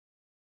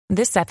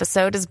This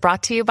episode is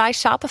brought to you by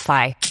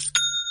Shopify.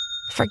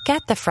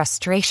 Forget the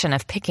frustration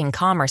of picking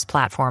commerce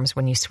platforms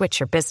when you switch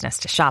your business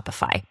to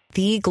Shopify,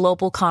 the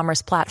global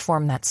commerce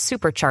platform that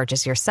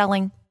supercharges your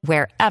selling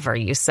wherever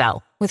you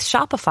sell. With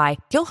Shopify,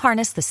 you'll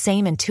harness the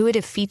same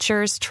intuitive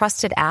features,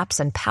 trusted apps,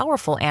 and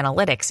powerful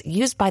analytics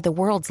used by the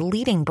world's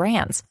leading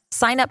brands.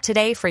 Sign up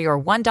today for your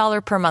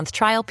 $1 per month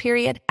trial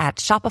period at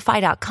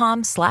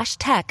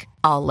shopify.com/tech,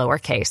 all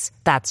lowercase.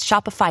 That's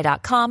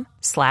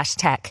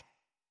shopify.com/tech.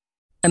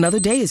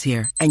 Another day is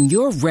here, and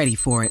you're ready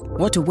for it.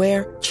 What to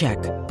wear? Check.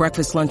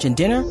 Breakfast, lunch, and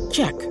dinner?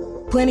 Check.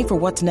 Planning for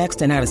what's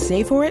next and how to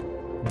save for it?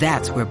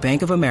 That's where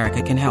Bank of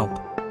America can help.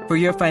 For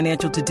your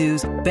financial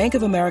to-dos, Bank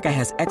of America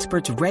has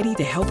experts ready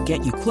to help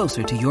get you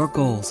closer to your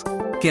goals.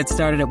 Get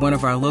started at one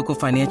of our local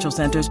financial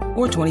centers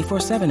or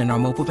 24/7 in our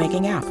mobile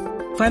banking app.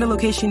 Find a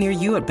location near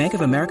you at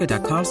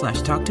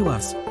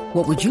bankofamerica.com/talktous.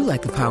 What would you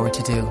like the power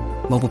to do?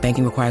 Mobile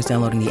banking requires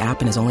downloading the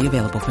app and is only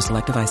available for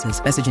select devices.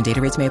 Message and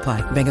data rates may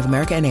apply. Bank of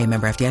America NA,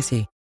 member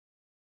FDIC.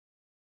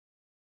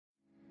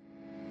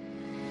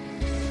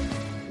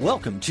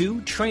 Welcome to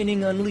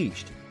Training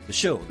Unleashed, the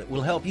show that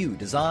will help you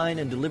design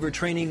and deliver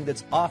training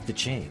that's off the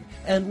chain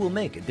and will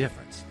make a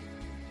difference.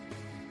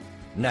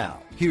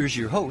 Now, here's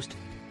your host,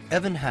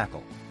 Evan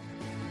Hackle.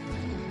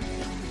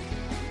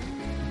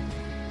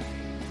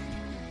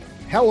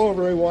 Hello,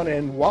 everyone,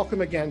 and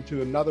welcome again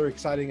to another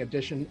exciting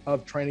edition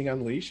of Training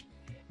Unleashed.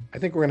 I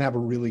think we're going to have a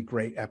really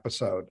great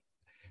episode.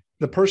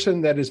 The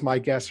person that is my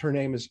guest, her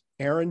name is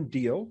Erin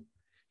Deal.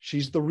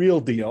 She's the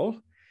real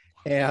deal,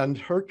 and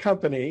her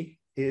company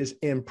is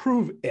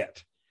Improve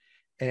It.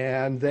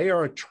 And they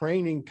are a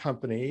training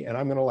company, and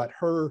I'm going to let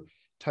her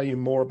tell you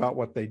more about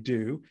what they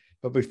do.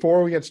 But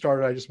before we get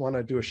started, I just want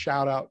to do a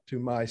shout out to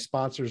my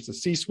sponsors, the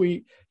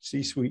C-Suite,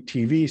 C-Suite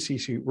TV,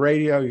 C-Suite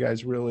Radio. You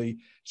guys really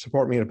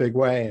support me in a big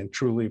way and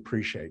truly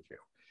appreciate you.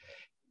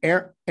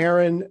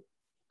 Erin,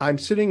 I'm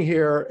sitting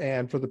here,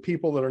 and for the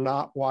people that are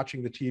not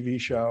watching the TV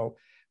show,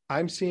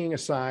 I'm seeing a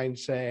sign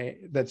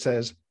that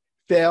says,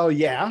 fail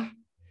yeah,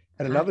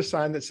 and another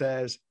sign that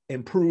says,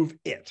 improve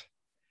it.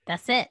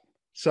 That's it.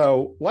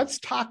 So let's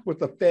talk with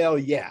the fail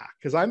yeah,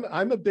 because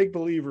I'm a big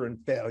believer in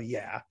fail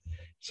yeah.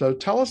 So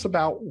tell us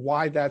about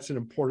why that's an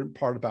important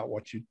part about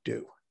what you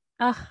do.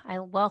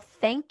 Well,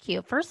 thank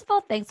you. First of all,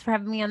 thanks for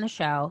having me on the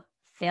show.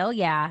 Fail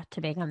yeah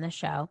to being on the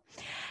show.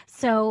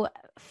 So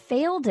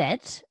Failed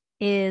It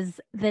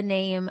is the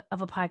name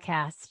of a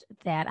podcast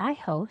that I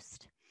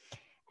host.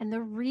 And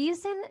the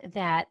reason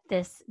that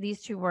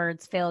these two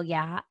words, fail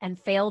yeah and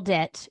failed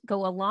it,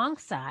 go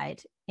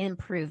alongside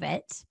improve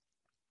it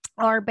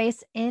are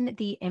based in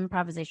the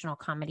improvisational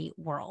comedy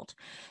world.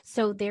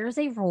 So there's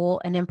a rule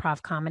in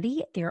improv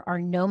comedy. There are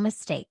no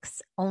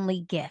mistakes,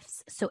 only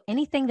gifts. So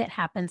anything that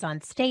happens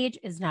on stage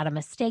is not a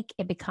mistake.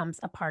 It becomes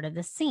a part of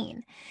the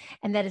scene.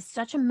 And that is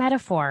such a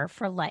metaphor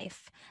for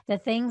life. The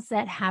things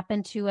that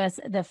happen to us,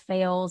 the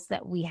fails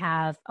that we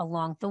have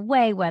along the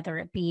way, whether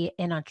it be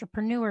in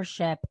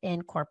entrepreneurship,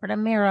 in corporate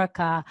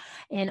America,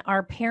 in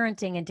our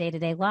parenting and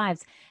day-to-day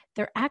lives,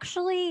 they're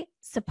actually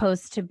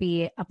supposed to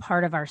be a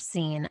part of our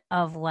scene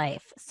of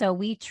life. So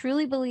we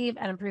truly believe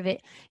at Improve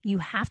It, you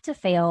have to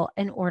fail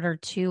in order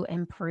to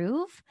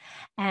improve.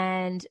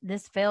 And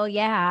this fail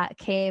yeah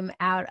came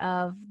out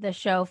of the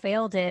show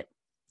Failed It.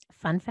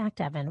 Fun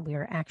fact, Evan, we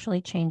are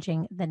actually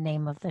changing the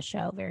name of the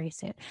show very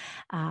soon.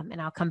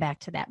 And I'll come back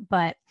to that.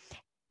 But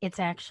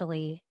it's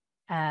actually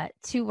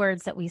two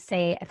words that we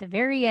say at the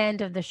very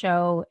end of the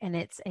show, and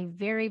it's a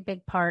very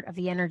big part of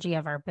the energy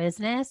of our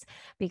business,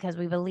 because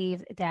we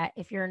believe that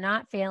if you're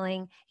not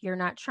failing, you're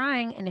not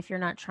trying, and if you're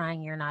not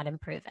trying, you're not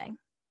improving.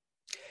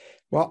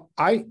 Well,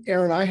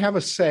 Erin, I have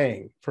a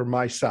saying for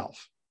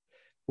myself,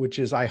 which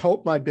is, I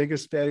hope my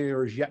biggest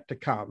failure is yet to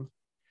come,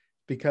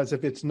 because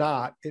if it's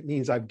not, it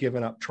means I've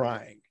given up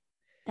trying.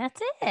 That's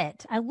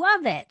it. I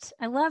love it.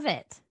 I love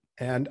it.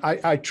 And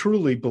I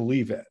truly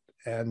believe it.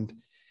 And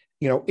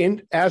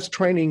as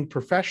training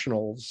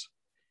professionals,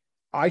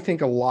 I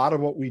think a lot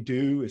of what we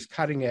do is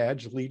cutting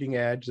edge, leading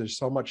edge. There's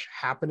so much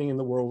happening in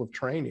the world of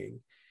training,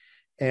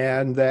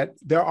 and that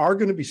there are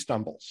going to be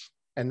stumbles,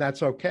 and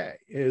that's okay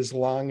as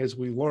long as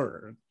we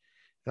learn.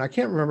 And I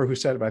can't remember who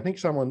said it, but I think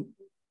someone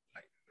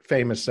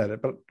famous said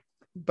it,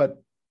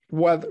 but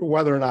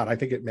whether or not, I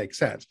think it makes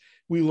sense.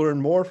 We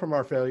learn more from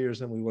our failures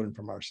than we learn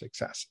from our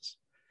successes.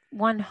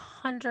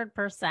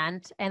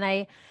 100%. And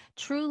I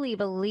truly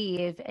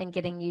believe in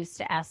getting used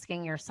to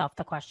asking yourself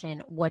the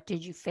question, what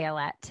did you fail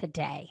at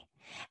today?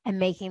 And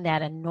making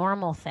that a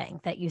normal thing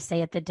that you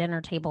say at the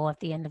dinner table at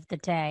the end of the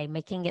day,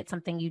 making it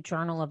something you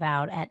journal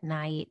about at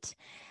night.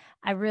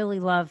 I really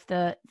love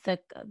the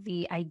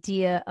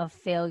idea of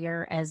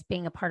failure as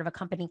being a part of a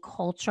company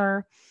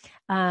culture.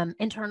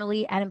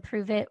 Internally at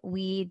Improve It,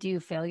 we do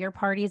failure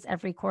parties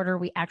every quarter.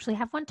 We actually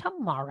have one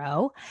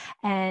tomorrow.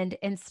 And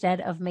instead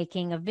of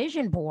making a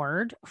vision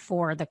board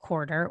for the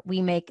quarter,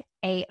 we make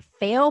a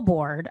fail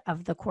board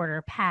of the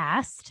quarter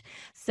past.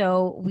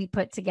 So we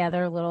put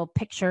together little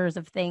pictures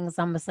of things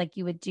almost like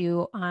you would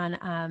do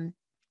on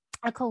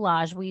a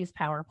collage. We use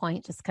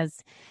PowerPoint just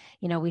because,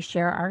 we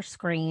share our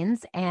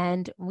screens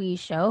and we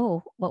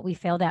show what we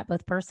failed at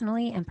both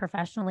personally and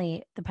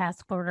professionally the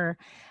past quarter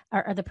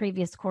or the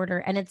previous quarter.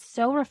 And it's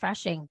so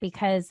refreshing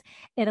because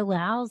it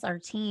allows our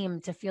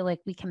team to feel like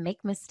we can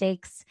make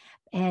mistakes,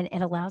 and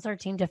it allows our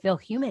team to feel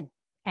human.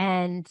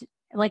 And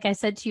like I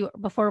said to you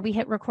before we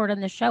hit record on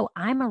the show,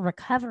 I'm a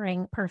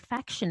recovering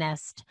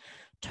perfectionist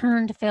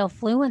turned fail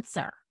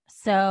fluencer.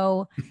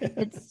 So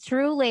it's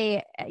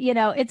truly,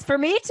 it's for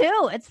me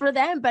too. It's for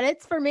them, but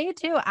it's for me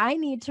too. I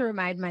need to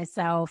remind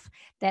myself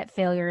that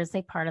failure is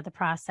a part of the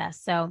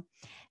process. So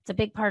it's a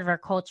big part of our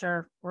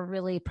culture. We're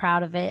really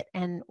proud of it,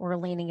 and we're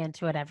leaning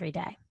into it every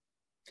day.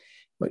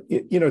 But,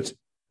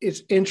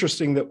 it's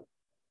interesting that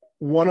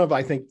one of,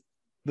 I think,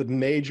 the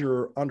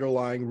major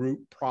underlying root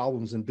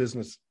problems in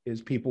business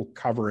is people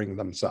covering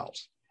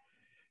themselves,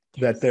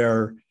 Yes.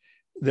 that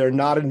they're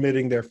not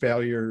admitting their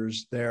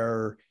failures.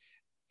 They're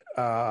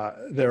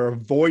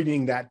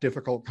avoiding that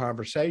difficult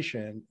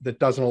conversation that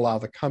doesn't allow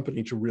the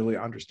company to really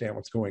understand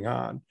what's going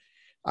on.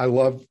 I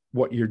love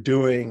what you're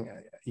doing.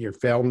 Your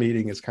fail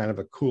meeting is kind of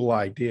a cool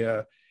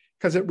idea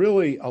because it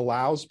really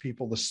allows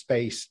people the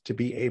space to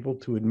be able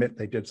to admit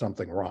they did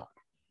something wrong.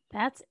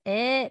 That's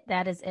it.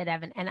 That is it,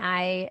 Evan. And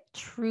I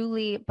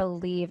truly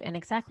believe in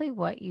exactly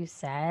what you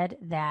said,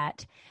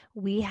 that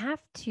we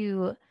have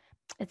to.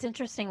 It's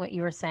interesting what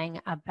you were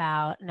saying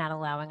about not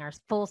allowing our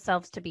full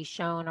selves to be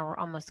shown, or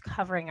almost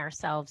covering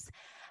ourselves.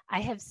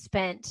 I have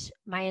spent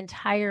my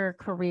entire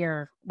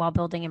career while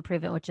building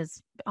Improvement, which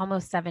is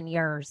almost 7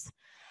 years,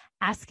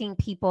 asking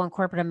people in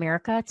corporate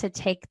America to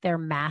take their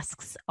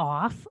masks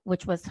off,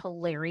 which was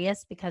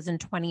hilarious because in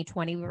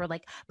 2020 we were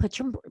like, put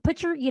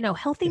your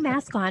healthy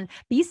mask on,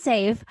 be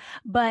safe.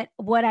 But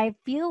what I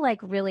feel like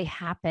really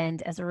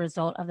happened as a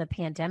result of the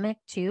pandemic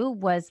too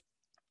was,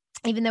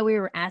 even though we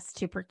were asked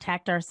to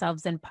protect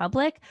ourselves in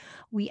public,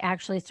 we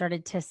actually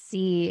started to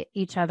see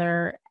each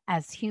other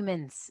as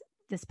humans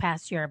this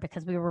past year,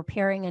 because we were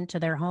peering into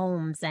their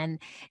homes and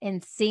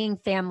seeing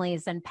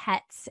families and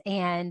pets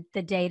and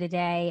the day to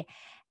day.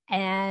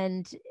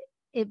 And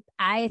it,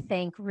 I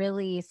think,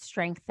 really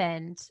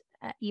strengthened,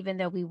 even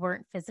though we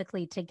weren't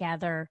physically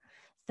together,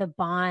 the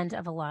bond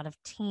of a lot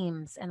of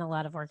teams and a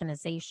lot of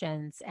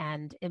organizations.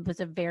 And it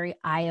was a very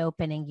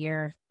eye-opening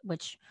year,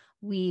 which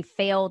we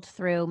failed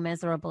through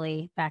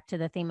miserably. Back to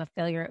the theme of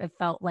failure, it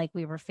felt like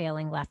we were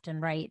failing left and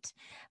right.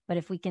 But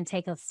if we can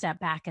take a step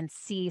back and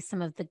see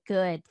some of the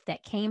good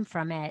that came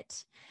from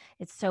it,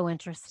 it's so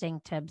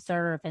interesting to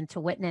observe and to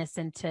witness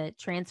and to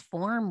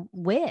transform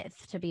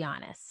with, to be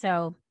honest.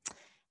 So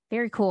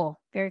very cool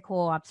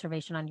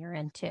observation on your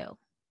end too.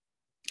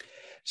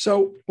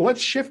 So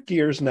let's shift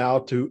gears now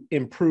to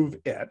Improve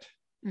It.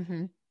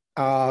 Mm-hmm.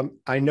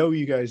 I know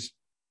you guys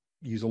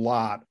use a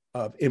lot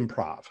of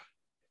improv,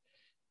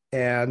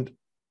 and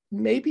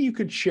maybe you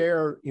could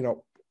share,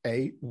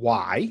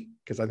 why,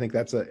 because I think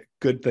that's a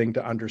good thing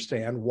to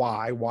understand.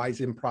 Why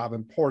is improv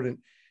important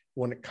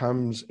when it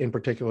comes in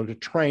particular to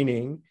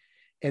training,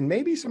 and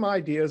maybe some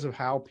ideas of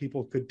how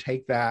people could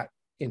take that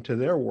into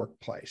their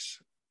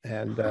workplace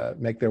and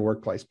make their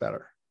workplace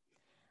better.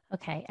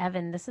 Okay,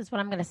 Evan, this is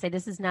what I'm going to say.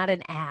 This is not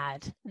an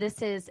ad.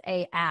 This is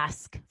a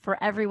ask for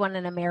everyone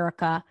in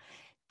America.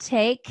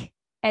 Take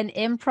an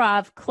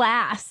improv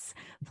class,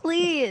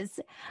 please.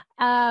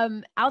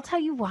 I'll tell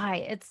you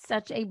why. It's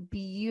such a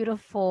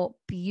beautiful,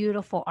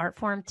 beautiful art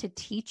form to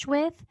teach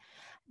with.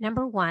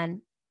 Number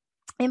one,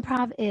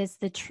 improv is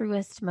the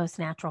truest, most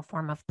natural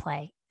form of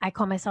play. I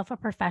call myself a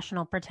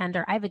professional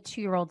pretender. I have a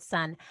 2-year-old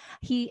son.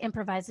 He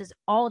improvises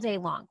all day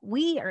long.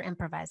 We are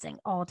improvising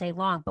all day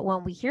long. But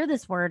when we hear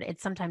this word, it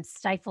sometimes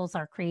stifles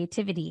our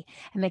creativity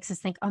and makes us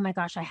think, oh my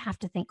gosh, I have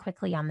to think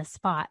quickly on the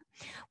spot.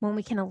 When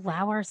we can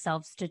allow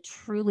ourselves to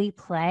truly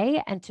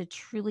play and to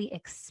truly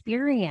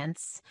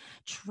experience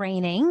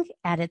training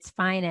at its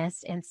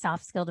finest in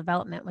soft skill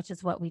development, which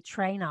is what we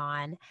train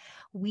on,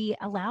 we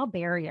allow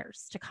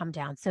barriers to come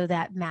down so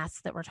that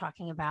mask that we're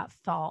talking about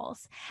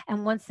falls.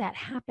 And once that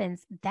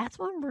happens, that's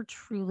when we're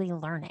truly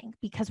learning,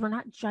 because we're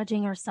not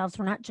judging ourselves.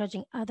 We're not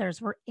judging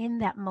others. We're in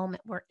that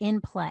moment. We're in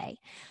play.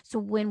 So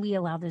when we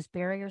allow those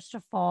barriers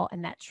to fall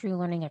and that true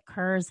learning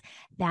occurs,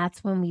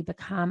 that's when we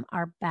become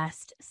our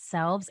best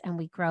selves and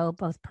we grow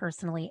both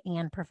personally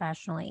and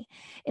professionally.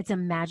 It's a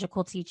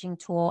magical teaching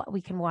tool.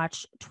 We can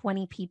watch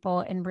 20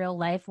 people in real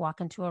life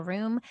walk into a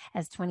room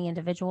as 20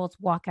 individuals,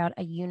 walk out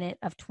a unit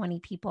of 20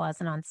 people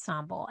as an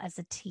ensemble, as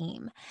a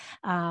team.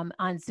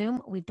 On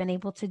Zoom, we've been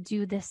able to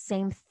do this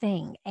same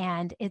thing.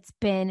 And it's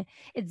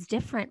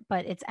different,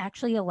 but it's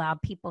actually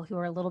allowed people who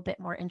are a little bit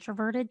more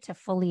introverted to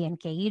fully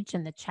engage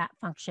in the chat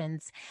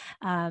functions.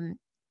 And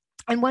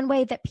one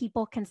way that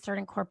people can start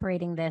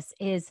incorporating this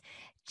is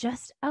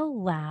just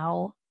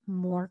allow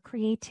more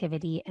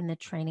creativity in the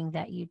training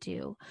that you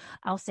do.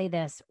 I'll say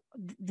this,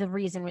 the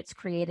reason it's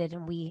created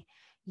and we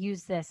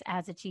use this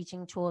as a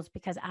teaching tool is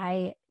because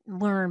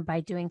learn by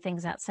doing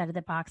things outside of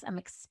the box. I'm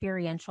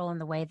experiential in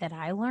the way that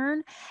I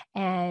learn.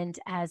 And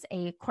as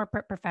a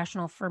corporate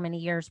professional for many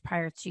years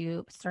prior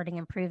to starting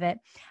Improve It,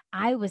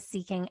 I was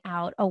seeking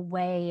out a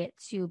way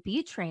to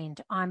be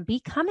trained on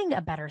becoming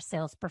a better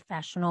sales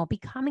professional,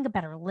 becoming a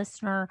better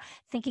listener,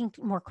 thinking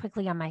more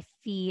quickly on my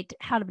feet,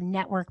 how to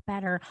network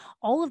better.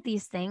 All of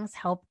these things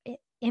help.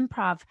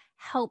 Improv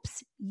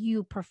helps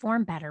you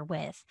perform better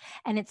with.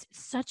 And it's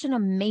such an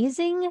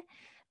amazing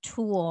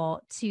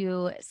tool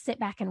to sit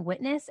back and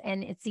witness.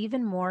 And it's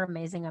even more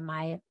amazing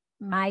on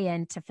my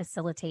end to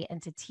facilitate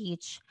and to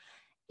teach.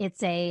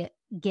 It's a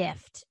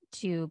gift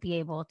to be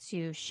able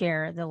to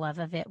share the love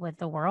of it with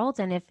the world.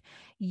 And if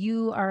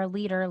you are a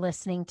leader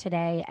listening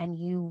today and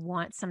you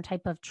want some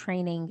type of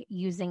training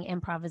using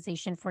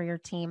improvisation for your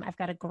team, I've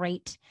got a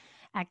great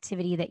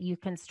activity that you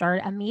can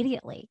start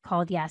immediately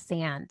called Yes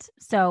And.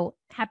 So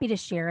happy to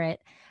share it.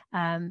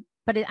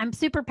 But I'm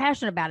super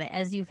passionate about it,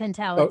 as you can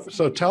tell.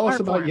 So tell us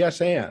about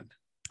Yes And.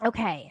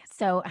 Okay.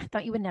 So I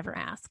thought you would never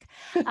ask.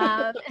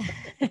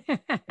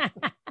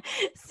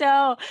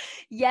 So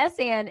Yes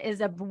And is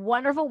a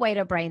wonderful way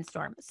to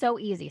brainstorm. So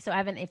easy. So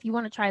Evan, if you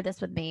want to try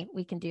this with me,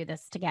 we can do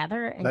this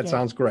together. And that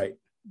sounds great.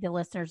 The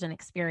listeners an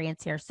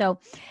experience here. So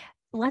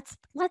let's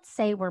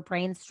say we're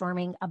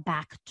brainstorming a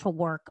back to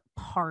work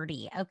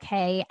party.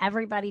 Okay.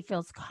 Everybody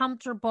feels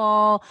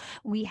comfortable.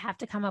 We have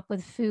to come up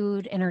with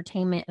food,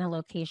 entertainment, and a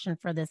location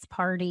for this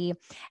party.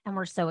 And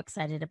we're so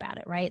excited about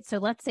it, right? So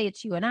let's say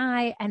it's you and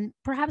I, and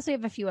perhaps we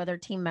have a few other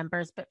team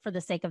members, but for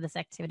the sake of this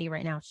activity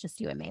right now, it's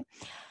just you and me.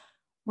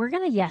 We're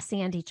going to yes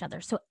and each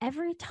other. So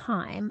every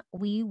time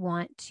we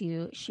want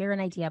to share an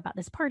idea about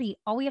this party,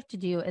 all we have to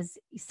do is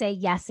say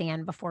yes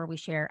and before we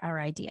share our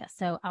idea.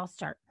 So I'll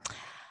start.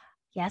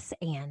 Yes,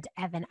 and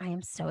Evan, I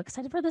am so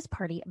excited for this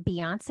party.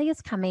 Beyonce is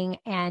coming,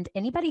 and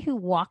anybody who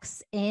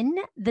walks in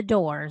the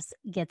doors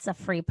gets a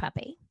free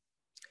puppy.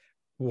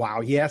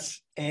 Wow,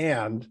 yes.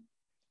 And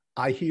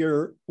I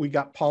hear we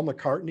got Paul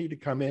McCartney to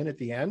come in at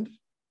the end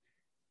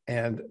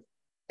and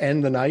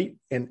end the night,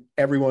 and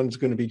everyone's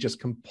going to be just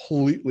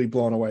completely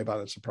blown away by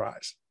the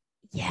surprise.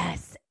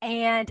 Yes.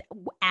 And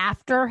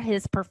after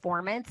his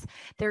performance,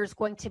 there's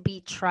going to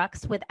be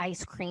trucks with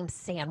ice cream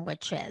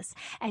sandwiches.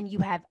 And you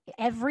have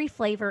every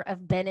flavor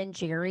of Ben and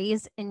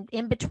Jerry's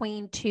in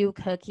between two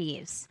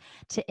cookies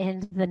to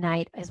end the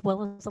night, as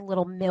well as a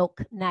little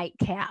milk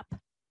nightcap.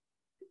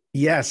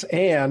 Yes.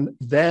 And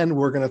then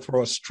we're going to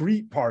throw a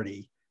street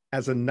party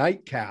as a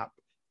nightcap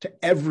to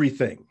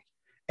everything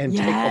and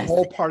take the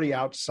whole party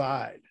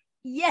outside.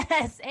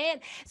 Yes. And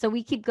so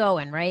we keep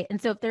going, right?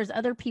 And so if there's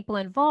other people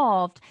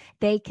involved,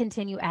 they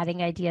continue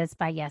adding ideas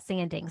by yes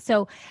anding.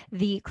 So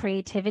the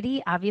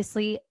creativity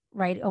obviously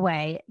right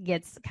away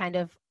gets kind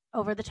of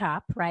over the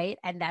top, right?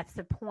 And that's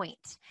the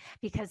point,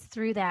 because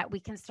through that we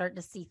can start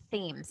to see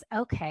themes.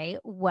 Okay,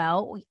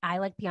 well, I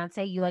like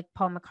Beyonce, you like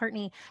Paul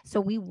McCartney, so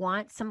we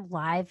want some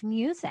live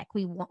music.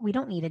 We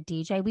don't need a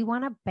DJ, we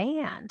want a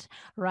band,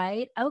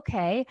 right?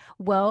 Okay,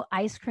 well,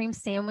 ice cream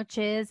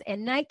sandwiches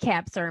and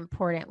nightcaps are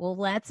important. Well,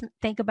 let's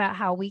think about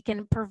how we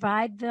can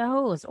provide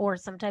those, or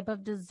some type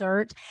of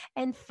dessert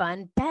and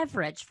fun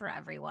beverage for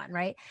everyone,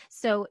 right?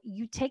 So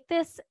you take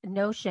this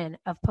notion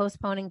of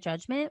postponing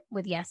judgment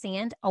with yes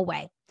and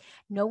away.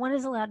 No one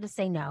is allowed to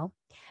say no.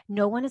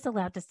 No one is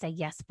allowed to say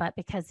yes, but,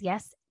 because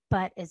yes,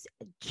 but is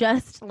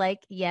just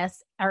like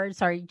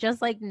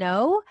just like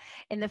no,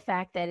 in the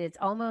fact that it's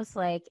almost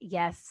like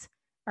it's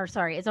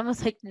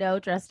almost like no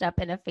dressed up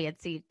in a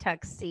fancy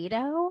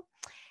tuxedo.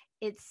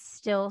 It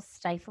still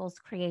stifles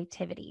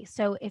creativity.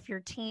 So if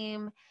your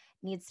team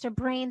needs to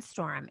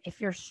brainstorm,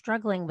 if you're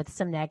struggling with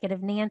some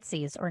negative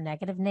Nancys or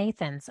negative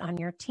Nathans on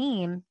your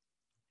team,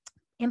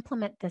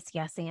 implement this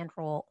yes and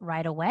rule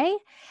right away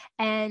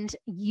and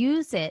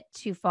use it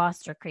to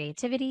foster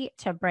creativity,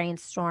 to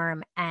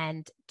brainstorm,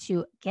 and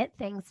to get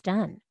things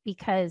done.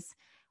 Because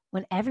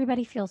when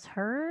everybody feels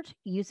heard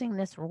using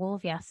this rule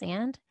of yes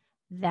and,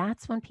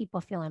 that's when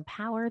people feel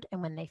empowered.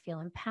 And when they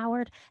feel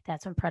empowered,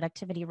 that's when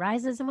productivity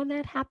rises. And when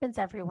that happens,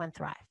 everyone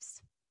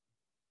thrives.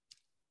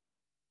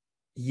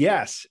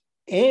 Yes.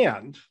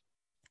 And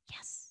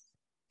yes.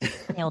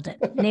 Nailed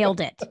it.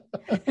 Nailed it.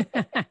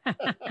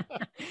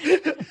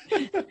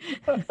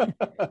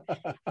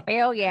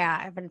 Fail,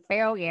 yeah. I've been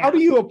fail, yeah. How do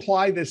you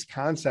apply this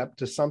concept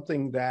to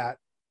something that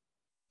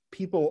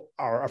people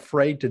are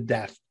afraid to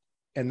death,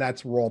 and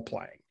that's role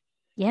playing?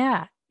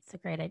 Yeah,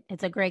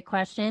 it's a great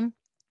question.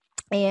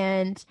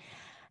 And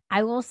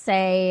I will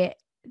say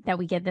that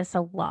we get this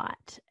a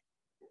lot.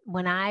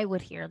 When I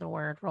would hear the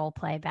word role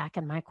play back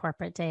in my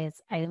corporate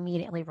days, I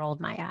immediately rolled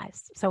my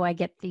eyes. So I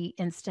get the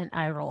instant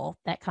eye roll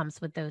that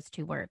comes with those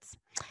two words.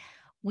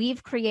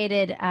 We've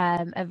created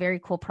a very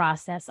cool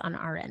process on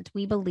our end.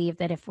 We believe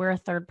that if we're a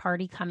third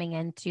party coming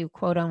in to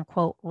quote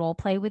unquote role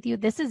play with you,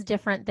 this is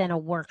different than a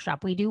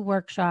workshop. We do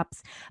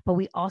workshops, but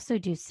we also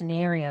do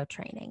scenario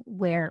training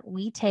where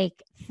we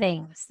take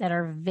things that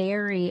are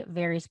very,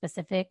 very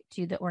specific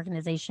to the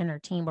organization or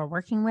team we're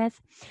working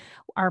with.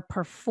 Our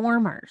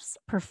performers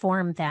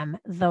perform them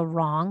the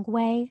wrong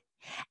way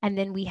And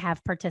then we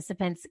have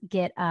participants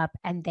get up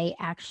and they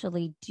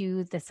actually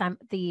do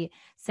the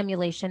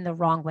simulation the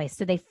wrong way.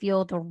 So they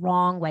feel the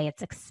wrong way.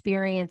 It's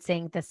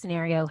experiencing the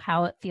scenario,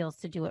 how it feels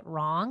to do it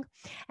wrong.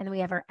 And then we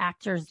have our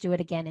actors do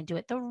it again and do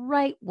it the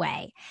right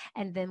way.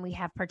 And then we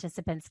have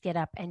participants get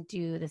up and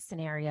do the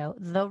scenario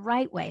the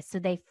right way. So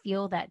they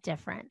feel that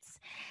difference.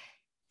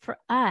 For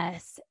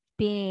us,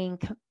 and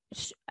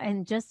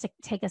just to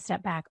take a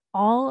step back,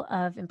 all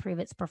of Improve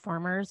It's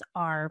performers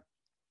are,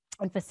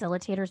 and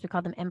facilitators, we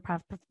call them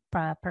improv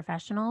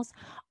professionals,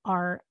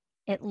 are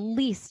at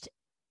least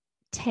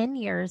 10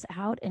 years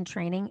out in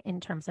training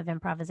in terms of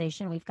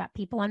improvisation. We've got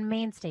people on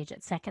main stage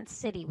at Second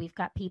City. We've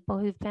got people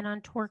who've been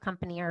on tour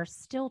company or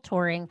still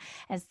touring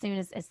as soon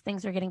as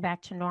things are getting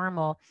back to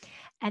normal.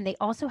 And they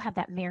also have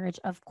that marriage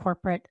of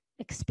corporate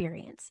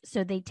experience.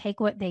 So they take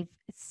what they've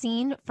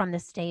seen from the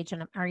stage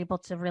and are able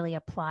to really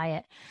apply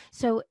it.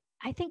 So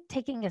I think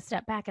taking a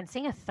step back and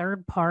seeing a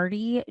third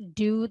party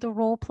do the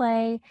role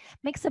play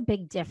makes a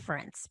big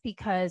difference,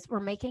 because we're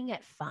making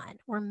it fun.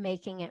 We're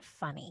making it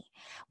funny.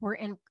 We're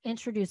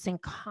introducing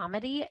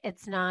comedy.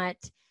 It's not,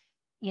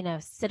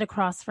 sit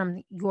across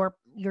from your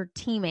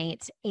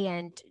teammate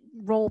and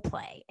role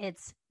play.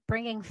 It's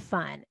bringing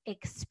fun,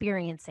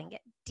 experiencing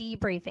it,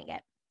 debriefing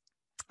it.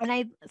 And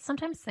I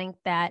sometimes think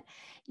that,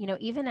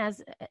 even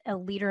as a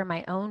leader in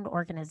my own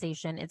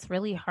organization, it's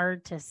really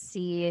hard to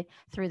see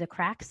through the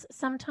cracks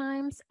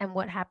sometimes. And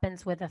what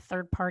happens with a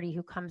third party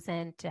who comes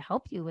in to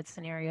help you with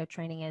scenario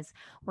training is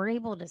we're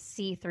able to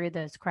see through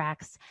those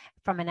cracks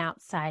from an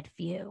outside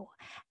view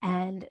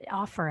and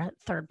offer a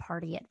third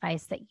party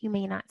advice that you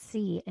may not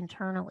see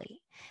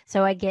internally.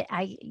 So I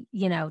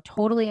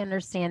totally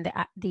understand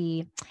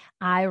the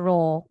eye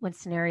roll when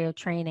scenario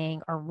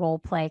training or role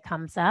play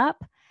comes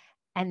up.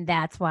 And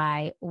that's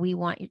why we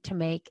want you to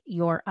make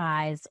your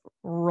eyes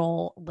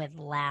roll with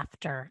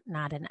laughter,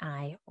 not an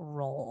eye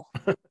roll.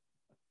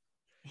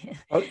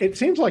 It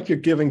seems like you're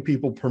giving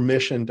people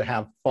permission to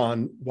have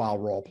fun while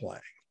role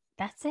playing.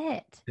 That's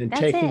it. And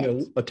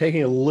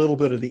taking a little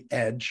bit of the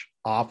edge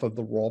off of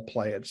the role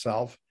play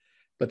itself,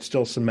 but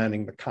still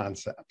cementing the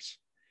concepts,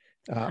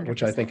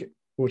 which I think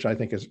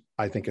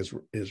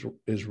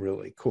is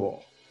really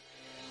cool.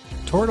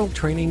 Tortal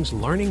Training's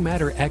Learning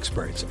Matter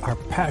experts are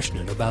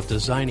passionate about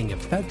designing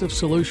effective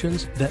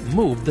solutions that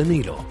move the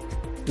needle.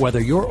 Whether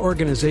your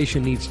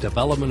organization needs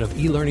development of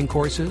e-learning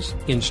courses,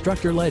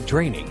 instructor-led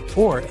training,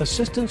 or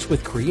assistance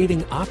with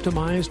creating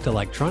optimized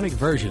electronic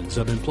versions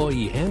of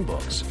employee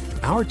handbooks,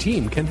 our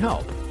team can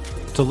help.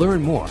 To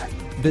learn more,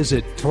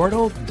 visit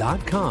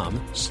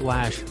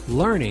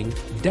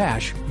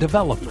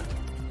tortal.com/learning-development.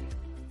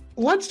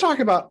 Let's talk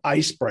about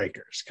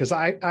icebreakers, because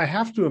I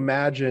have to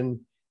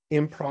imagine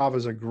improv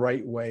is a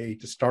great way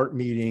to start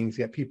meetings,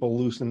 get people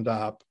loosened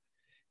up,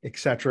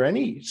 etc.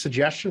 Any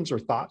suggestions or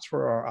thoughts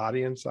for our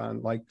audience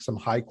on like some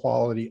high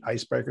quality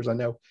icebreakers? I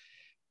know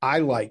I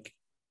like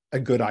a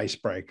good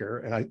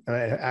icebreaker, and I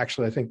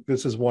think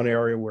this is one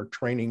area where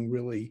training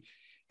really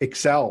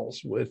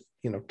excels with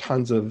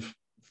tons of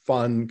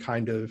fun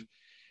kind of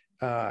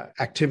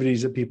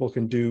activities that people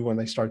can do when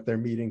they start their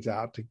meetings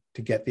out to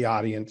get the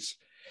audience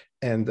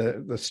and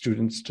the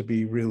students to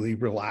be really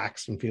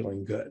relaxed and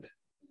feeling good.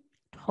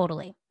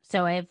 Totally.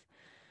 So I have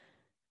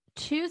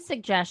two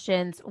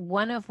suggestions,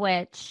 one of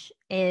which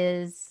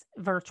is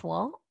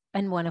virtual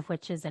and one of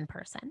which is in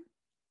person.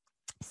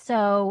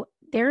 So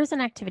there is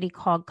an activity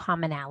called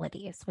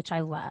commonalities, which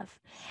I love.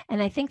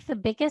 And I think the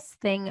biggest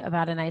thing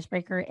about an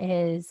icebreaker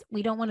is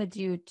we don't want to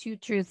do 2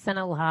 truths and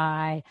a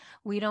lie.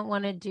 We don't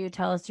want to do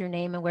tell us your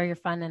name and where you're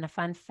from and a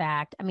fun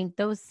fact. I mean,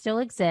 those still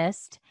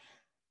exist.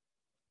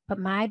 But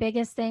my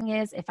biggest thing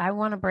is if I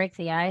want to break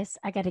the ice,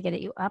 I got to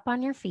get you up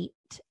on your feet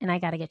and I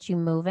got to get you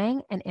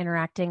moving and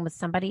interacting with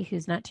somebody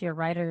who's not to your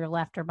right or your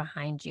left or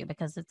behind you,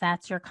 because if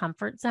that's your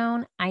comfort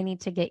zone, I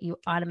need to get you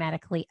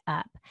automatically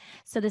up.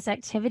 So this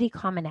activity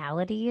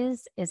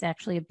commonalities is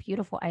actually a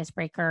beautiful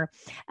icebreaker.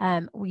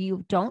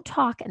 You don't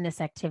talk in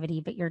this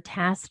activity, but you're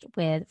tasked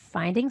with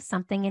finding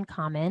something in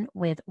common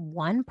with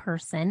one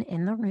person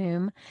in the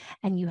room,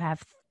 and you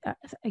have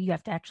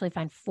to actually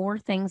find 4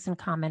 things in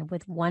common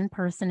with one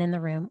person in the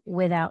room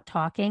without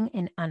talking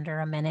in under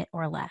a minute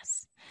or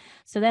less.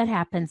 So that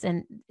happens.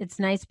 And it's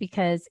nice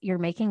because you're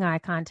making eye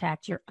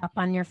contact, you're up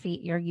on your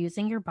feet, you're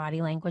using your body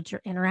language,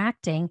 you're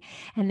interacting.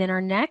 And then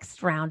our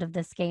next round of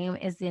this game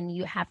is then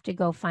you have to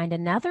go find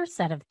another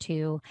set of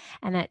 2,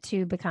 and that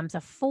 2 becomes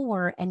a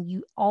 4. And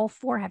you all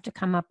 4 have to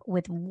come up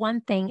with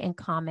one thing in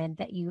common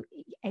that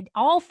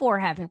all 4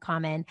 have in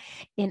common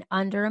in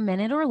under a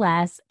minute or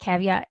less.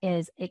 Caveat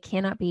is it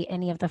cannot be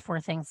any of the 4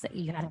 things that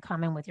you had in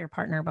common with your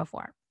partner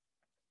before.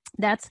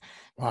 That's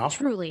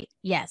truly,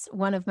 yes,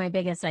 one of my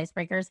biggest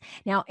icebreakers.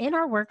 Now, in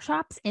our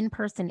workshops, in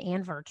person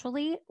and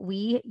virtually,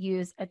 we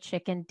use a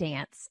chicken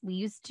dance. We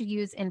used to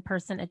use in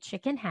person a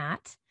chicken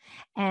hat,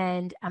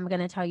 and I'm going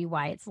to tell you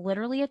why. It's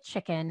literally a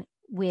chicken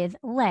with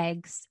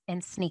legs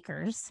and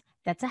sneakers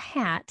That's a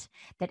hat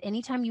that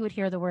anytime you would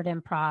hear the word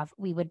improv,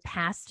 we would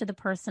pass to the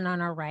person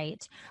on our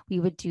right. We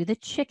would do the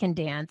chicken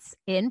dance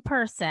in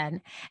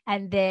person.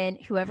 And then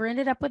whoever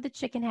ended up with the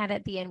chicken hat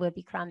at the end would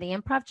be crowned the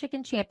improv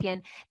chicken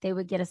champion. They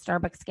would get a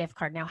Starbucks gift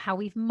card. Now, how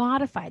we've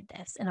modified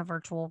this in a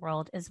virtual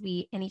world is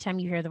anytime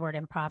you hear the word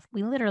improv,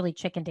 we literally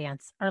chicken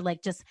dance or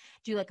like just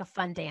do like a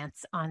fun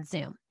dance on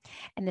Zoom.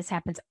 And this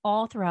happens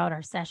all throughout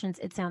our sessions.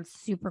 It sounds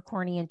super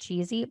corny and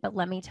cheesy, but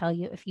let me tell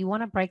you, if you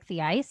want to break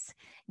the ice,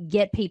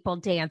 get people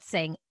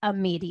dancing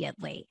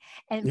immediately.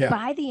 And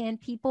by the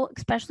end, people,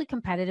 especially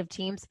competitive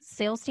teams,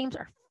 sales teams,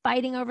 are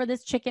fighting over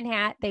this chicken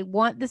hat. They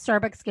want the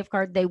Starbucks gift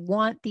card. They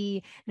want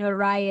the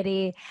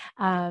notoriety.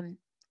 But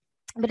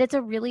it's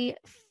a really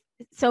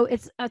so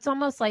it's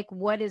almost like,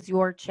 what is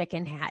your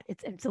chicken hat?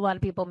 It's a lot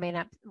of people may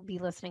not be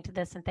listening to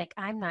this and think,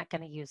 I'm not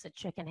going to use a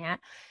chicken hat.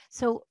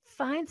 So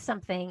find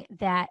something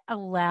that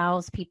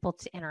allows people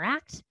to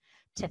interact,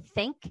 to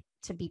think,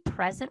 to be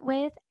present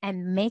with,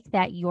 and make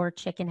that your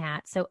chicken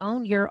hat. So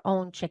own your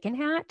own chicken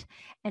hat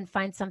and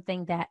find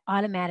something that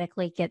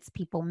automatically gets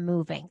people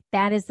moving.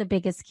 That is the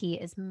biggest key,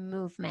 is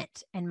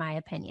movement, in my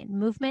opinion.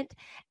 Movement,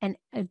 and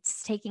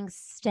it's taking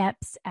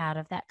steps out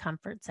of that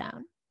comfort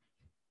zone.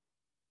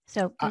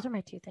 So those are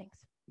my two things.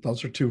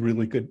 Those are two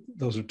really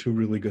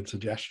good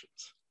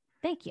suggestions.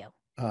 Thank you.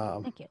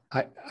 Thank you.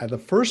 The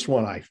first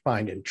one I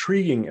find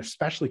intriguing,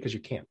 especially because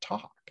you can't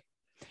talk.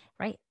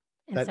 Right.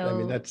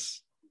 And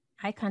that's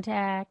eye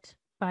contact,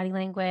 body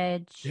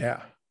language.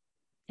 Yeah.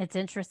 It's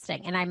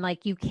interesting. And I'm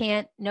like, you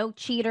can't, no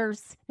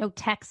cheaters, no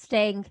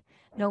texting,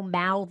 no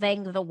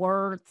mouthing the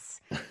words.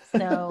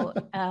 So,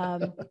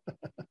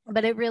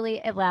 but it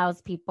really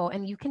allows people,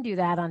 and you can do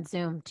that on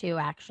Zoom too,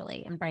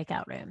 actually, in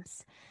breakout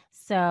rooms.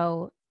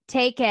 So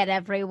take it,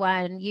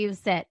 everyone,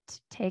 use it,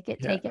 take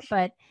it.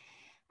 But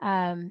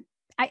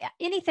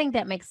anything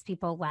that makes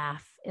people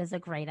laugh is a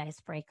great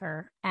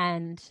icebreaker.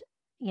 And,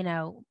 you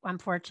know, I'm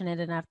fortunate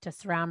enough to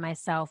surround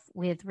myself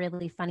with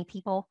really funny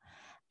people,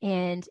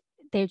 and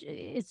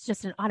it's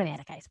just an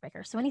automatic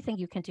icebreaker. So anything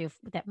you can do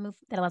that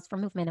allows for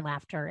movement and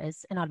laughter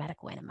is an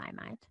automatic win in my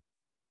mind.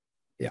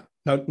 Yeah,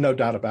 no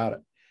doubt about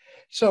it.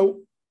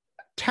 So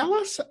tell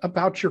us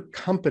about your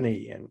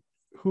company and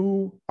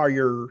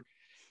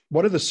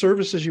what are the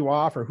services you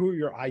offer? Who are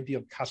your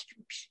ideal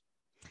customers?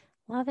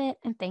 Love it.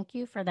 And thank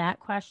you for that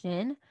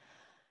question.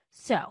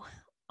 So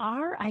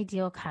our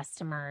ideal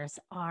customers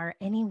are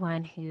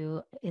anyone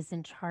who is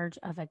in charge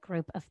of a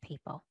group of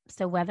people.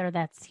 So whether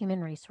that's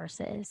human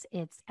resources,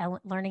 it's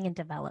learning and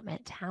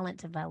development, talent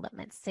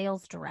development,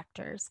 sales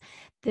directors.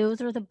 Those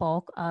are the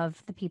bulk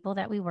of the people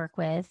that we work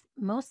with,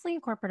 mostly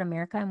in corporate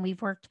America. And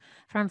we've worked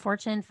from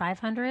Fortune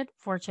 500,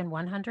 Fortune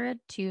 100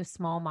 to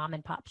small mom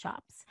and pop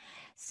shops.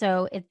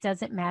 So it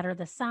doesn't matter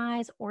the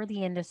size or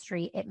the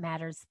industry, it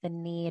matters the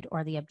need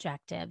or the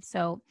objective.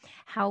 So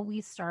how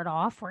we start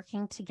off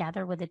working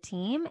together with a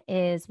team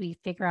is we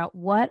figure out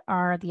what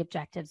are the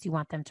objectives you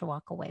want them to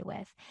walk away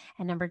with.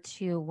 And number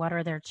two, what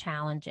are their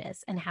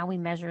challenges? And how we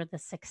measure the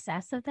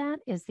success of that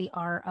is the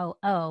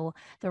ROO,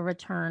 the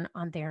return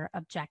on their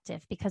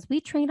objective, because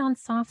we train on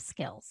soft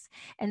skills,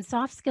 and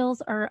soft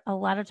skills are a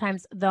lot of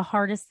times the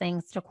hardest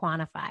things to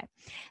quantify.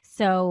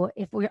 So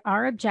if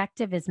our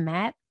objective is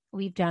met,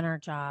 we've done our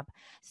job.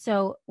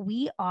 So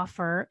we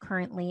offer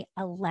currently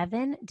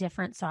 11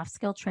 different soft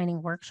skill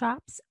training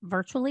workshops,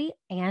 virtually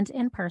and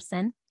in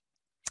person,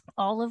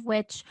 all of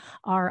which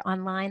are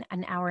online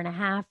 1.5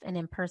 hours and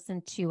in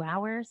person 2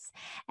 hours.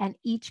 And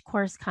each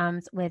course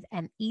comes with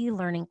an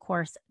e-learning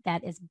course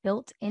that is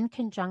built in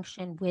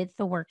conjunction with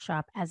the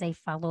workshop as a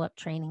follow-up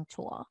training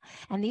tool.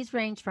 And these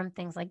range from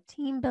things like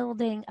team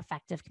building,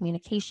 effective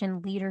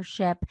communication,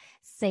 leadership,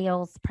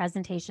 sales,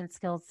 presentation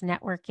skills,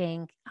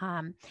 networking.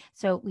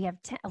 So we have,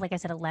 like I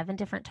said, 11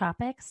 different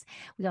topics.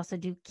 We also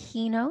do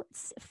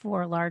keynotes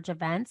for large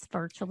events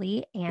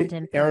virtually and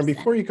in person. Erin,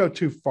 before you go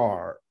too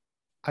far,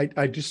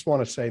 I just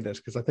want to say this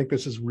because I think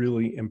this is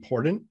really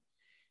important.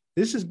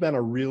 This has been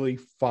a really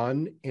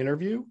fun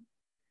interview,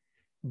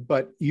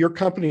 but your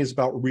company is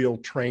about real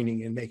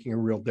training and making a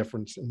real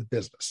difference in the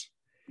business.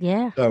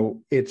 Yeah.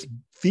 So it's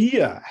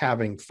via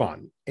having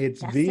fun.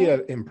 It's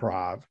via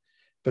improv,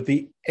 but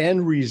the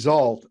end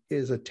result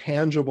is a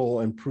tangible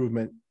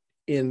improvement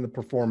in the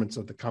performance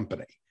of the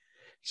company.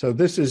 So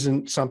this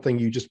isn't something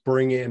you just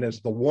bring in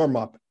as the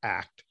warm-up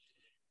act.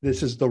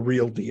 This is the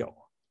real deal.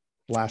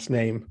 Last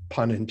name,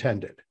 pun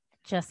intended.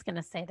 Just going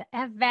to say that.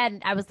 Evan,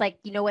 I was like,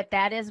 you know what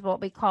that is? What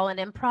we call an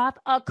improv?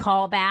 A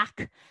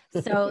callback.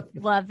 So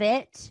love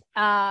it.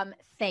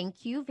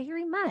 Thank you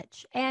very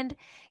much. And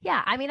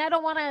yeah, I mean, I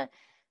don't want to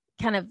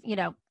kind of,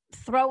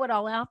 throw it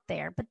all out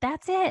there, but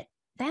that's it.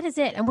 That is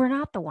it. And we're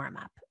not the warm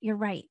up. You're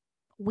right.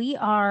 We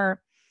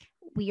are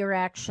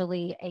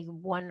actually a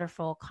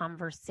wonderful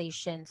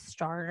conversation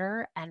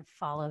starter and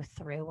follow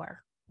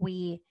througher.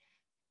 We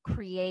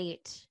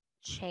create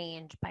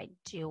change by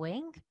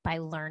doing, by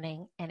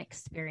learning and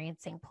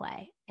experiencing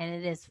play. And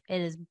it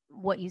is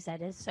what you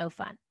said is so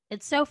fun.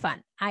 It's so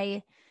fun.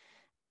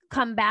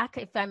 come back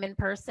if I'm in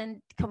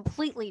person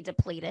completely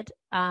depleted.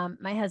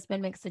 My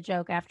husband makes a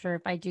joke after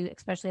if I do,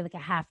 especially like a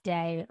half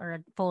day or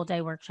a full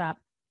day workshop.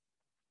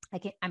 I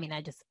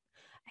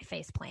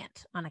face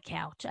plant on a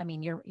couch. I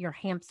mean, your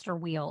hamster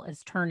wheel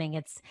is turning.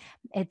 It's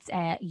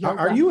yoga.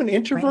 Are you an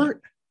introvert?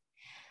 Right.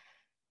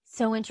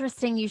 So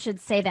interesting you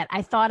should say that.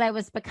 I thought I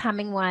was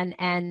becoming one,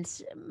 and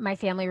my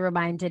family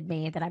reminded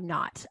me that I'm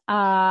not.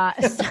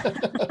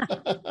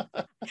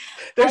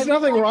 There's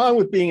nothing wrong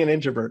with being an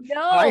introvert. No.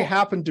 I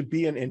happen to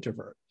be an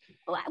introvert.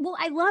 Well,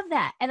 I love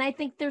that. And I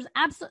think there's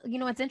absolutely,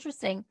 it's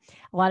interesting.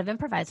 A lot of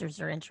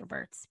improvisers are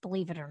introverts,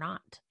 believe it or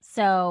not.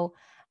 So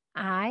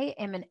I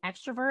am an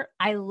extrovert.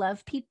 I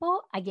love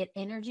people. I get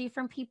energy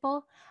from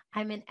people.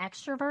 I'm an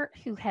extrovert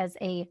who has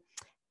a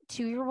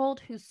 2-year-old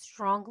who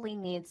strongly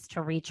needs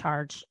to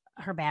recharge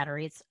her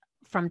batteries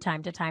from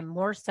time to time,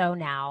 more so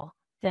now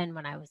than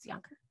when I was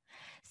younger.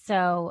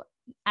 So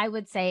I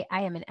would say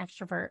I am an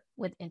extrovert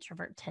with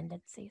introvert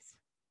tendencies.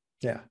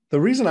 Yeah. The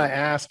reason I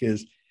ask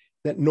is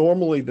that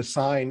normally the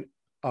sign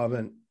of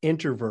an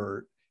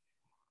introvert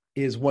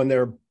is when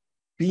they're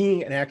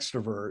being an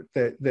extrovert,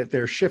 that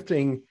they're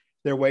shifting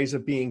their ways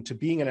of being to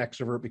being an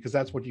extrovert because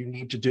that's what you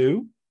need to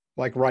do.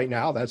 Like right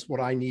now, that's what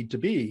I need to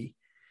be.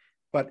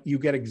 But you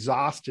get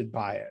exhausted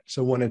by it.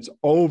 So when it's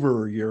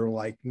over, you're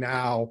like,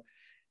 now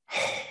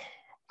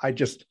I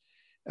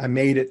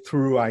made it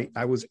through.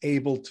 I was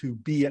able to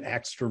be an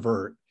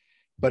extrovert,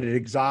 but it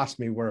exhausts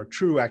me, where a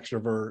true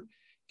extrovert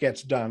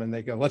gets done and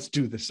they go, let's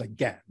do this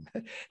again.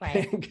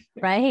 Right.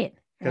 Right.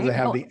 Because they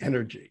have the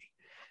energy.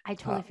 I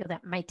totally feel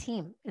that. My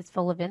team is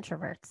full of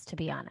introverts, to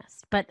be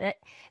honest, but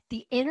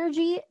the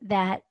energy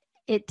that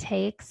it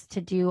takes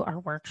to do our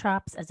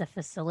workshops as a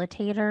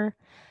facilitator,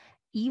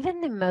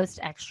 even the most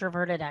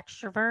extroverted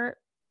extrovert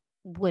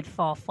would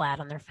fall flat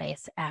on their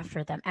face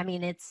after them. I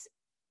mean, it's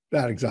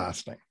that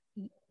exhausting.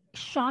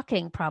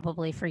 Shocking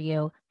probably for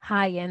you,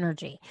 high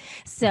energy.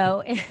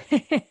 So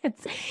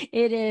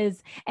it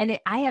is. And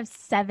I have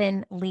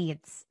 7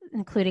 leads,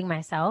 including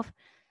myself.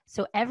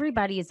 So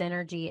everybody's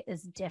energy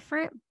is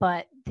different,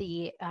 but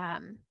the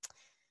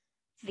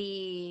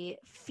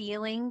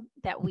feeling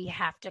that we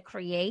have to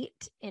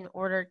create in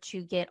order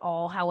to get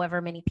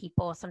however many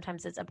people,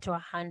 sometimes it's up to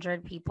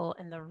 100 people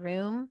in the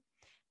room,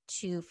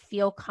 to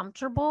feel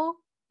comfortable,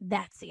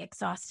 that's the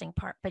exhausting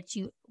part. But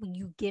you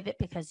give it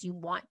because you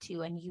want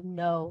to, and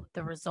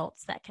the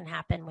results that can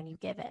happen when you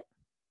give it.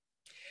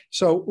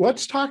 So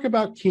let's talk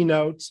about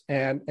keynotes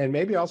and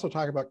maybe also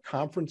talk about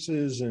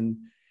conferences and,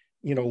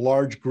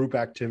 large group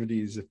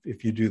activities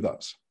if you do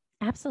those.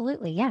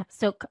 Absolutely. Yeah.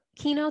 So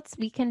keynotes,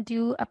 we can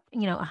do,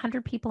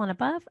 100 people and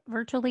above,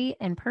 virtually,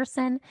 in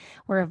person.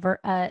 We're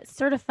a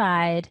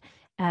certified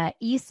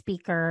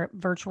e-speaker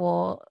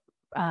virtual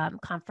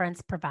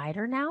conference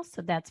provider now.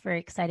 So that's very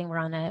exciting. We're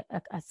on a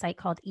site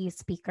called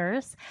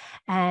eSpeakers,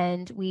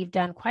 and we've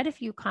done quite a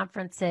few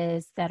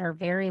conferences that are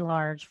very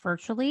large,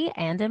 virtually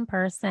and in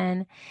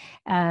person.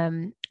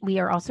 We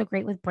are also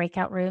great with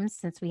breakout rooms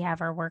since we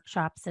have our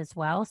workshops as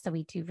well. So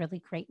we do really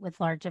great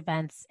with large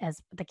events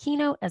as the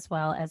keynote, as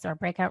well as our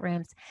breakout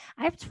rooms.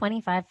 I have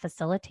 25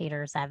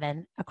 facilitators,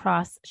 Evan,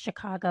 across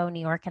Chicago, New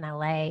York, and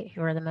LA,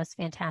 who are the most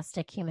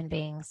fantastic human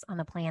beings on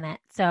the planet.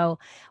 So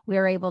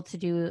we're able to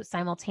do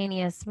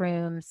simultaneous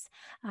rooms.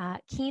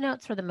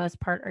 Keynotes, for the most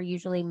part, are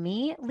usually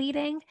me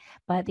leading,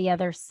 but the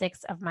other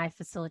 6 of my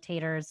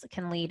facilitators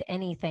can lead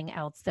anything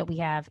else that we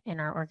have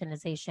in our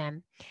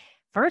organization.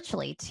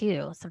 Virtually,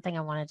 too, something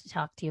I wanted to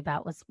talk to you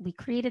about was we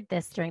created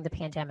this during the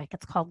pandemic.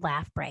 It's called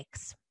Laugh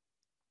Breaks.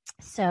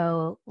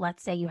 So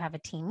let's say you have a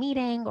team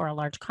meeting or a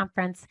large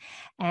conference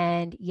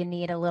and you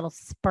need a little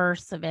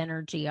spurse of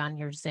energy on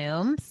your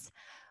Zooms.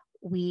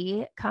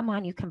 We come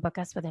on, you can book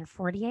us within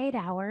 48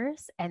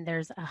 hours, and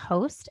there's a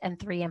host and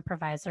 3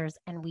 improvisers,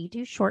 and we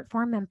do short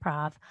form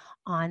improv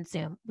on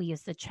Zoom. We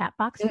use the chat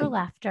box for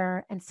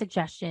laughter and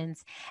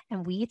suggestions,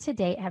 and we to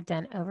date have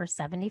done over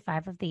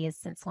 75 of these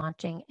since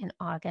launching in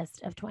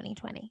August of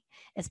 2020.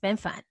 It's been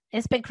fun.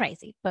 It's been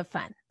crazy, but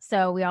fun.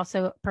 So we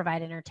also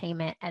provide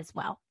entertainment as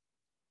well.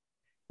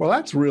 Well,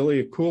 that's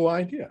really a cool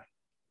idea.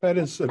 That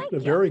is a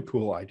very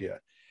cool idea,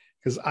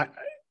 because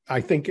I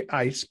think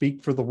I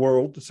speak for the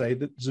world to say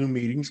that Zoom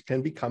meetings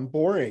can become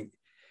boring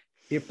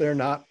if they're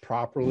not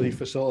properly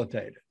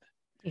facilitated.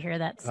 You hear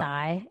that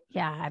sigh?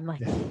 Yeah. I'm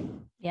like,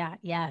 yeah,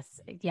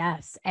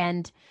 yes.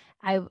 And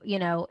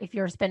if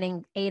you're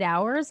spending 8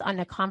 hours on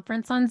a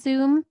conference on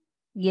Zoom,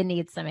 you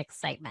need some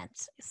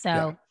excitement.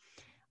 So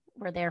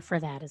we're there for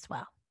that as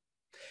well.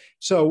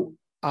 So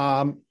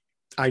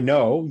I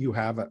know you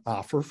have an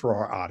offer for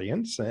our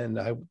audience, and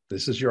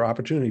this is your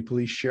opportunity.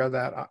 Please share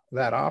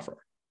that offer.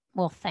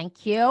 Well,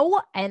 thank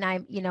you.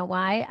 And you know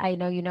why? I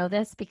know you know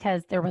this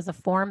because there was a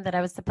form that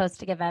I was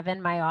supposed to give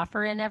Evan my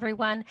offer in,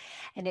 everyone,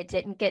 and it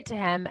didn't get to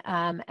him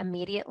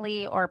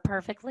immediately or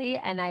perfectly.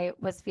 And I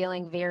was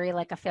feeling very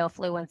like a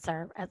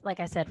fail-fluencer. Like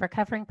I said,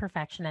 recovering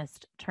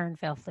perfectionist turned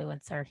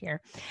fail-fluencer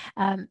here.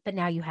 But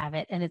now you have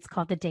it, and it's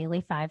called the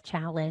Daily 5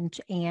 Challenge.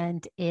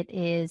 And it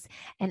is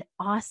an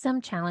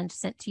awesome challenge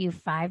sent to you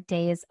 5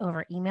 days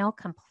over email,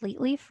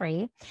 completely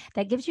free,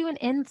 that gives you an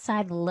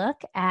inside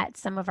look at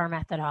some of our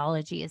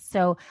methodologies.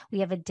 So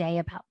we have a day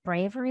about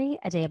bravery,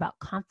 a day about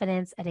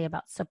confidence, a day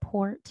about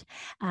support,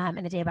 and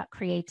a day about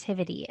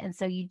creativity. And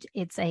so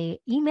it's a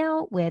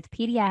email with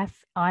PDF,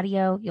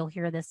 audio. You'll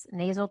hear this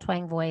nasal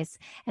twang voice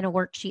and a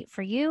worksheet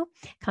for you.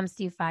 Comes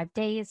to you 5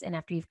 days. And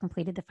after you've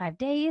completed the 5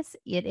 days,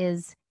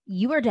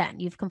 you are done.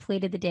 You've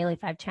completed the Daily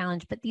 5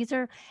 Challenge. But these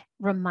are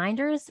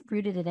reminders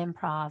rooted in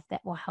improv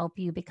that will help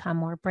you become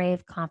more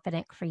brave,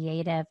 confident,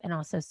 creative, and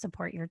also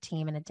support your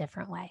team in a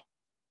different way.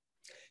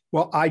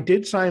 Well, I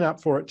did sign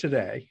up for it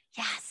today.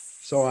 Yes.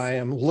 So I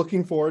am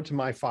looking forward to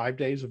my 5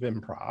 days of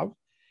improv.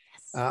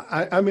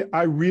 Yes.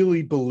 I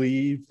really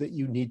believe that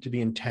you need to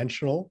be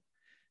intentional,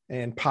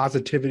 and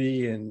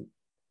positivity and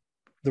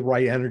the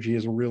right energy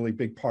is a really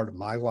big part of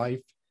my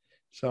life.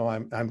 So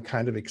I'm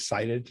kind of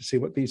excited to see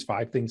what these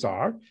 5 things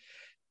are.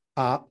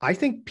 I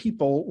think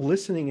people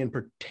listening in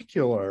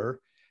particular,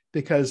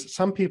 because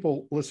some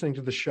people listening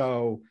to the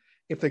show,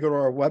 if they go to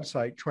our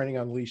website,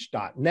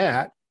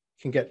 trainingunleashed.net,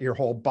 can get your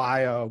whole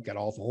bio, get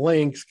all the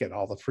links, get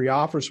all the free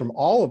offers from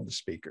all of the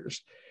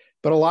speakers.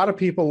 But a lot of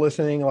people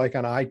listening, like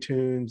on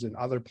iTunes and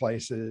other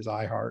places,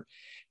 iHeart,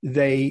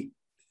 they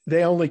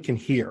only can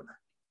hear.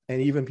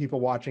 And even people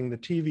watching the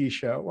TV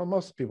show, well,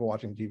 most people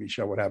watching the TV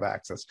show would have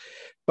access.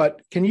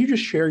 But can you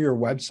just share your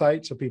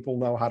website so people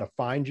know how to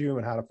find you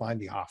and how to find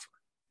the offer?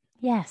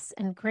 Yes.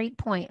 And great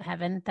point,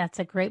 Evan. That's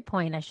a great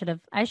point. I should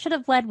have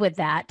led with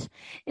that.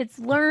 It's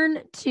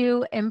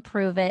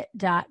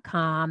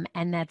learntoimproveit.com,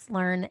 and that's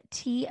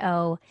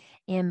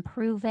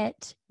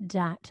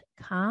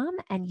learntoimproveit.com.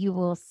 And you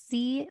will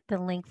see the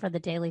link for the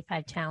Daily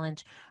 5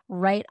 Challenge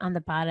right on the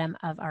bottom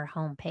of our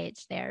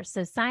homepage there.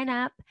 So sign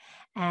up,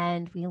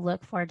 and we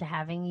look forward to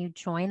having you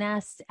join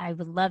us. I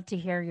would love to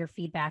hear your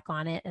feedback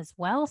on it as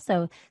well.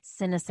 So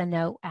send us a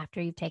note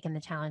after you've taken the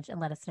challenge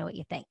and let us know what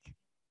you think.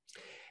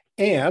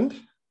 And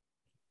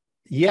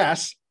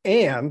yes,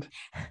 and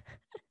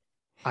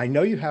I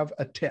know you have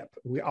a tip.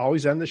 We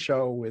always end the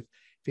show with,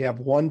 if you have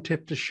one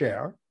tip to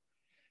share.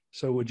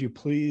 So would you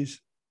please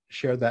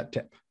share that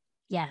tip?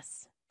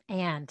 Yes.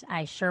 And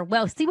I sure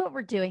will. See what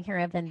we're doing here,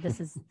 Evan. This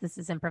is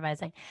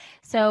improvising.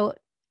 So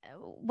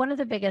one of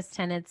the biggest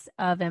tenets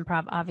of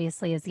improv,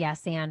 obviously, is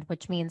yes and,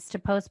 which means to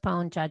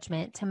postpone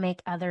judgment, to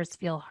make others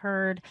feel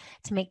heard,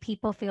 to make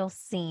people feel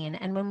seen.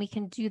 And when we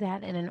can do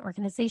that in an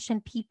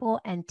organization,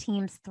 people and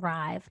teams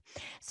thrive.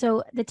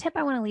 So the tip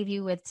I want to leave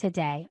you with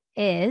today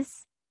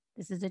is,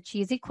 this is a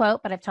cheesy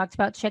quote, but I've talked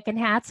about chicken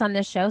hats on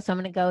this show, so I'm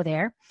going to go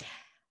there.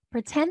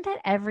 Pretend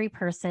that every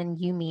person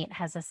you meet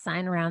has a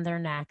sign around their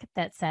neck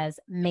that says,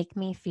 "Make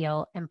me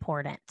feel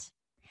important."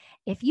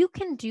 If you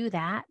can do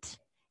that,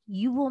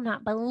 you will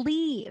not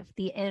believe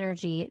the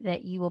energy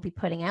that you will be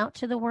putting out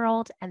to the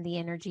world and the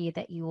energy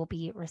that you will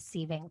be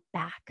receiving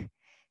back.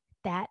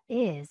 That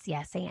is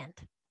yes and.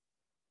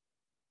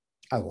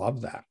 I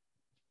love that.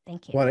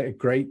 Thank you. What a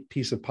great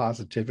piece of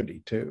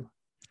positivity too.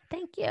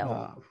 Thank you.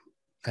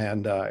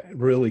 And it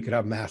really could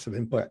have massive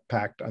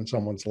impact on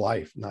someone's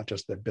life, not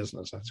just their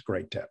business. That's a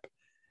great tip.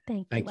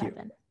 Thank you,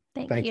 Evan.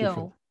 Thank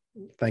you.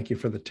 Thank you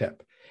for the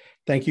tip.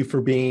 Thank you for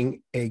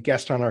being a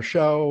guest on our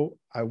show.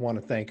 I want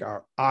to thank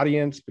our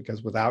audience,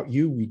 because without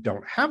you, we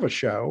don't have a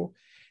show.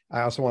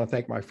 I also want to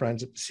thank my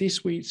friends at the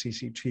C-Suite,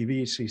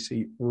 CCTV,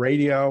 CC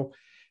Radio.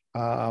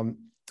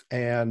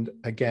 And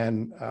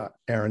again,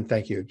 Aaron,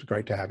 thank you. It's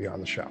great to have you on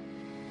the show.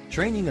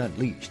 Training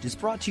Unleashed is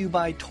brought to you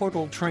by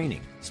Tortal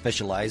Training,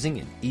 specializing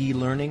in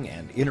e-learning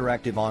and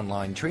interactive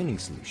online training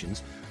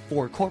solutions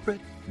for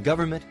corporate,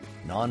 government,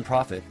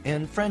 nonprofit,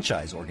 and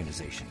franchise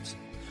organizations.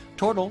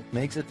 Tortal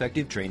makes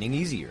effective training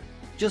easier.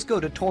 Just go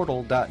to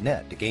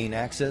tortal.net to gain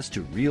access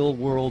to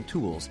real-world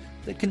tools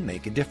that can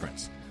make a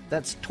difference.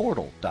 That's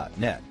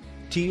tortal.net,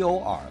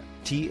 Tortal,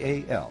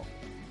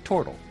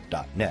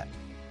 tortal.net.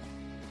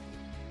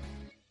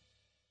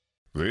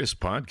 This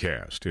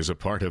podcast is a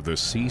part of the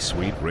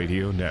C-Suite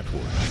Radio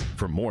Network.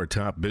 For more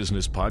top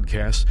business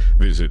podcasts,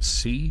 visit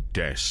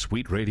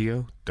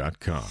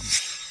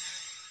c-suiteradio.com.